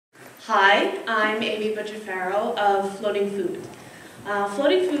Hi, I'm Amy Bucciferro of Floating Food.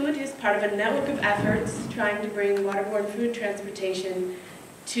 Floating Food is part of a network of efforts trying to bring waterborne food transportation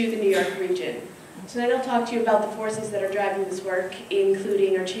to the New York region. Tonight I'll talk to you about the forces that are driving this work,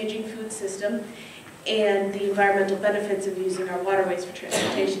 including our changing food system and the environmental benefits of using our waterways for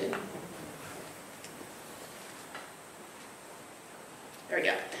transportation. There we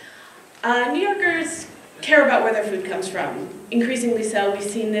go. New Yorkers care about where their food comes from. Increasingly so, we've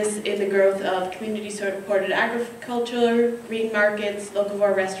seen this in the growth of community-supported agriculture, green markets,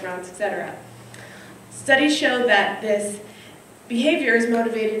 locavore restaurants, etc. Studies show that this behavior is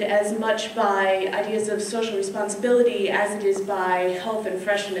motivated as much by ideas of social responsibility as it is by health and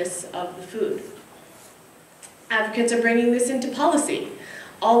freshness of the food. Advocates are bringing this into policy,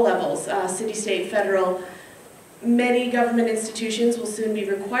 all levels, city, state, federal. Many government institutions will soon be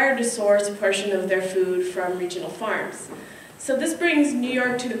required to source a portion of their food from regional farms. So this brings New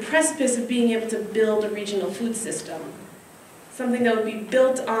York to the precipice of being able to build a regional food system, something that would be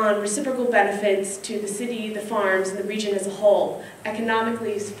built on reciprocal benefits to the city, the farms, and the region as a whole.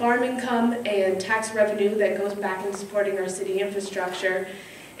 Economically, farm income and tax revenue that goes back into supporting our city infrastructure.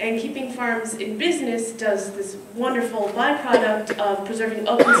 And keeping farms in business does this wonderful byproduct of preserving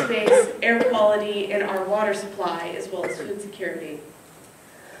open space, air quality, and our water supply, as well as food security.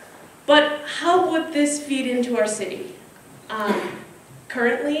 But how would this feed into our city?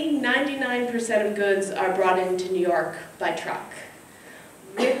 Currently, 99% of goods are brought into New York by truck.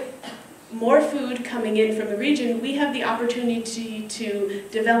 With more food coming in from the region, we have the opportunity to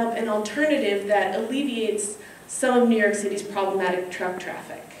develop an alternative that alleviates some of New York City's problematic truck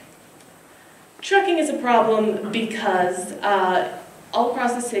traffic. Trucking is a problem because all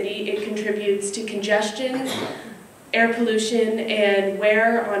across the city it contributes to congestion, air pollution, and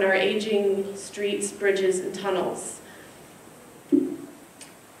wear on our aging streets, bridges, and tunnels.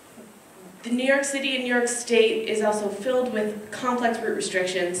 The New York City and New York State is also filled with complex route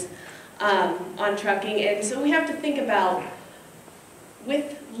restrictions on trucking, and so we have to think about,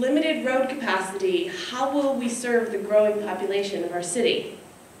 with limited road capacity, how will we serve the growing population of our city?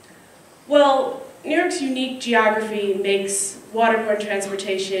 Well, New York's unique geography makes waterborne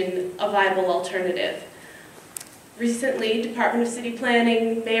transportation a viable alternative. Recently, Department of City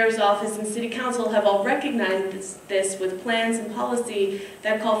Planning, Mayor's Office, and City Council have all recognized this with plans and policy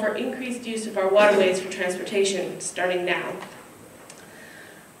that call for increased use of our waterways for transportation, starting now.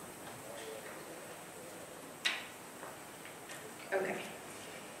 Okay.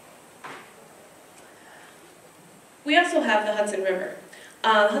 We also have the Hudson River. The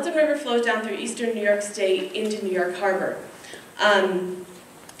Hudson River flows down through eastern New York State into New York Harbor.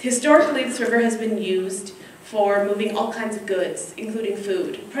 Historically, this river has been used for moving all kinds of goods, including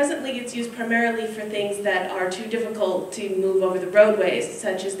food. Presently, it's used primarily for things that are too difficult to move over the roadways,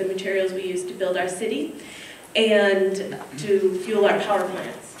 such as the materials we use to build our city and to fuel our power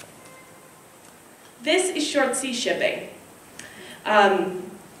plants. This is short sea shipping.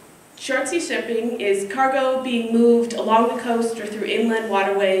 Short sea shipping is cargo being moved along the coast or through inland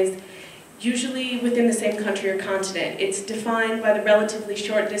waterways, usually within the same country or continent. It's defined by the relatively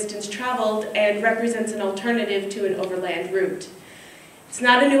short distance traveled and represents an alternative to an overland route. It's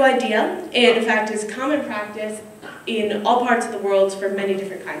not a new idea, and in fact is common practice in all parts of the world for many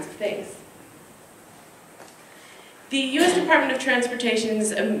different kinds of things. The U.S. Department of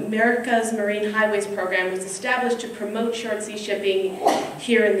Transportation's America's Marine Highways program was established to promote short sea shipping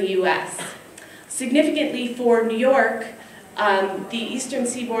here in the U.S. Significantly for New York, the Eastern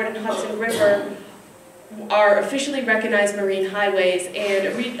Seaboard and Hudson River are officially recognized marine highways,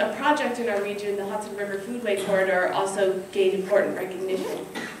 and a project in our region, the Hudson River Foodway Corridor, also gained important recognition.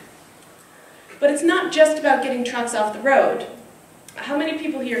 But it's not just about getting trucks off the road. How many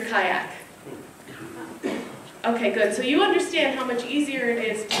people here kayak? Okay, good. So you understand how much easier it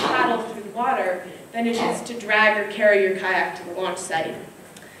is to paddle through the water than it is to drag or carry your kayak to the launch site.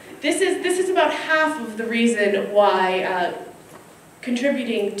 This is about half of the reason why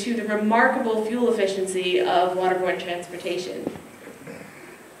contributing to the remarkable fuel efficiency of waterborne transportation.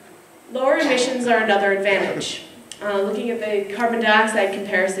 Lower emissions are another advantage. Looking at the carbon dioxide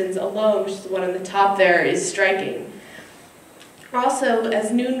comparisons alone, which is the one on the top there, is striking. Also,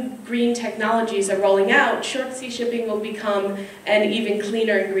 as new green technologies are rolling out, short sea shipping will become an even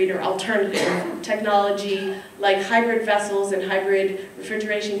cleaner and greener alternative. Technology like hybrid vessels and hybrid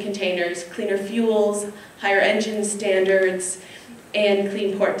refrigeration containers, cleaner fuels, higher engine standards, and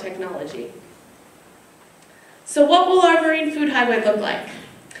clean port technology. So what will our marine food highway look like?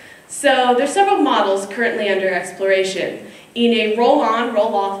 So there's several models currently under exploration. In a roll-on,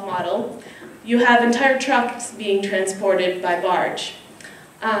 roll-off model, you have entire trucks being transported by barge.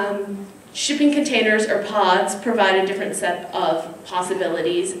 Shipping containers or pods provide a different set of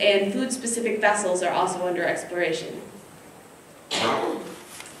possibilities, and food-specific vessels are also under exploration.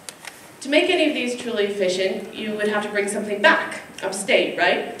 To make any of these truly efficient, you would have to bring something back upstate,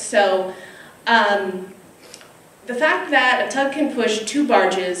 right? So the fact that a tug can push 2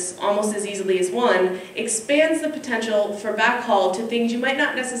 barges almost as easily as one expands the potential for backhaul to things you might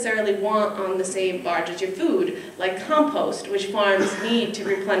not necessarily want on the same barge as your food, like compost, which farms need to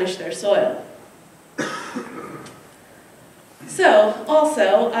replenish their soil. So,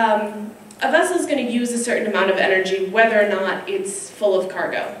 also, a vessel is going to use a certain amount of energy whether or not it's full of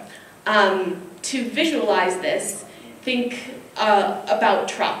cargo. To visualize this, think about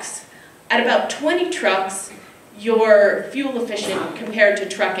trucks. At about 20 trucks, you're fuel efficient compared to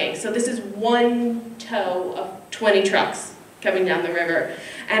trucking. So this is one tow of 20 trucks coming down the river.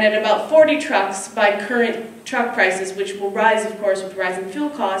 And at about 40 trucks by current truck prices, which will rise, of course, with rising fuel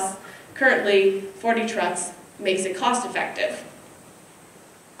costs, currently 40 trucks makes it cost effective.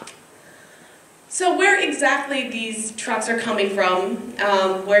 So where exactly these trucks are coming from,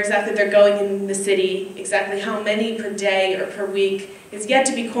 where exactly they're going in the city, exactly how many per day or per week is yet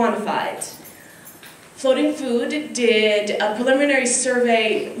to be quantified. Floating Food did a preliminary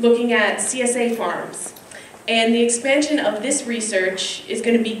survey looking at CSA farms, and the expansion of this research is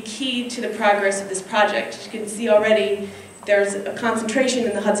going to be key to the progress of this project. As you can see already, there's a concentration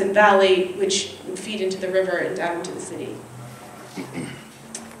in the Hudson Valley which would feed into the river and down into the city.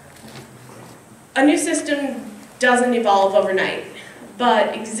 A new system doesn't evolve overnight,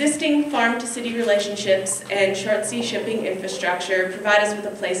 but existing farm-to-city relationships and short sea shipping infrastructure provide us with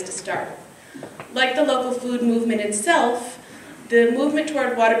a place to start. Like the local food movement itself, the movement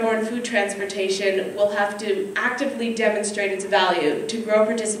toward waterborne food transportation will have to actively demonstrate its value to grow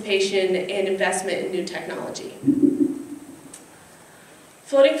participation and investment in new technology.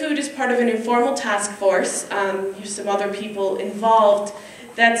 Floating Food is part of an informal task force. Here's some other people involved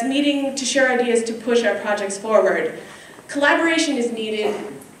that's meeting to share ideas to push our projects forward. Collaboration is needed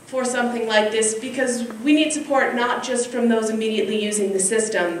for something like this because we need support not just from those immediately using the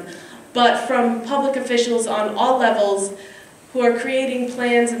system, but from public officials on all levels who are creating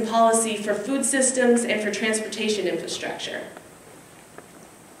plans and policy for food systems and for transportation infrastructure.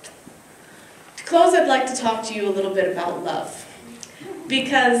 To close, I'd like to talk to you a little bit about love,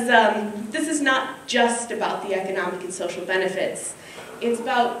 because this is not just about the economic and social benefits. It's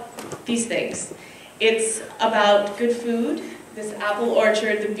about these things. It's about good food, this apple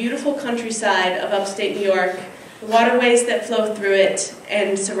orchard, the beautiful countryside of upstate New York, the waterways that flow through it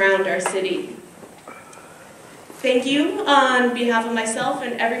and surround our city. Thank you on behalf of myself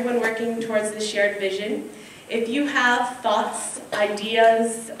and everyone working towards this shared vision. If you have thoughts,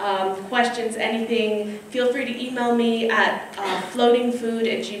 ideas, questions, anything, feel free to email me at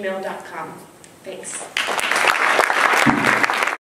floatingfood@gmail.com. Thanks.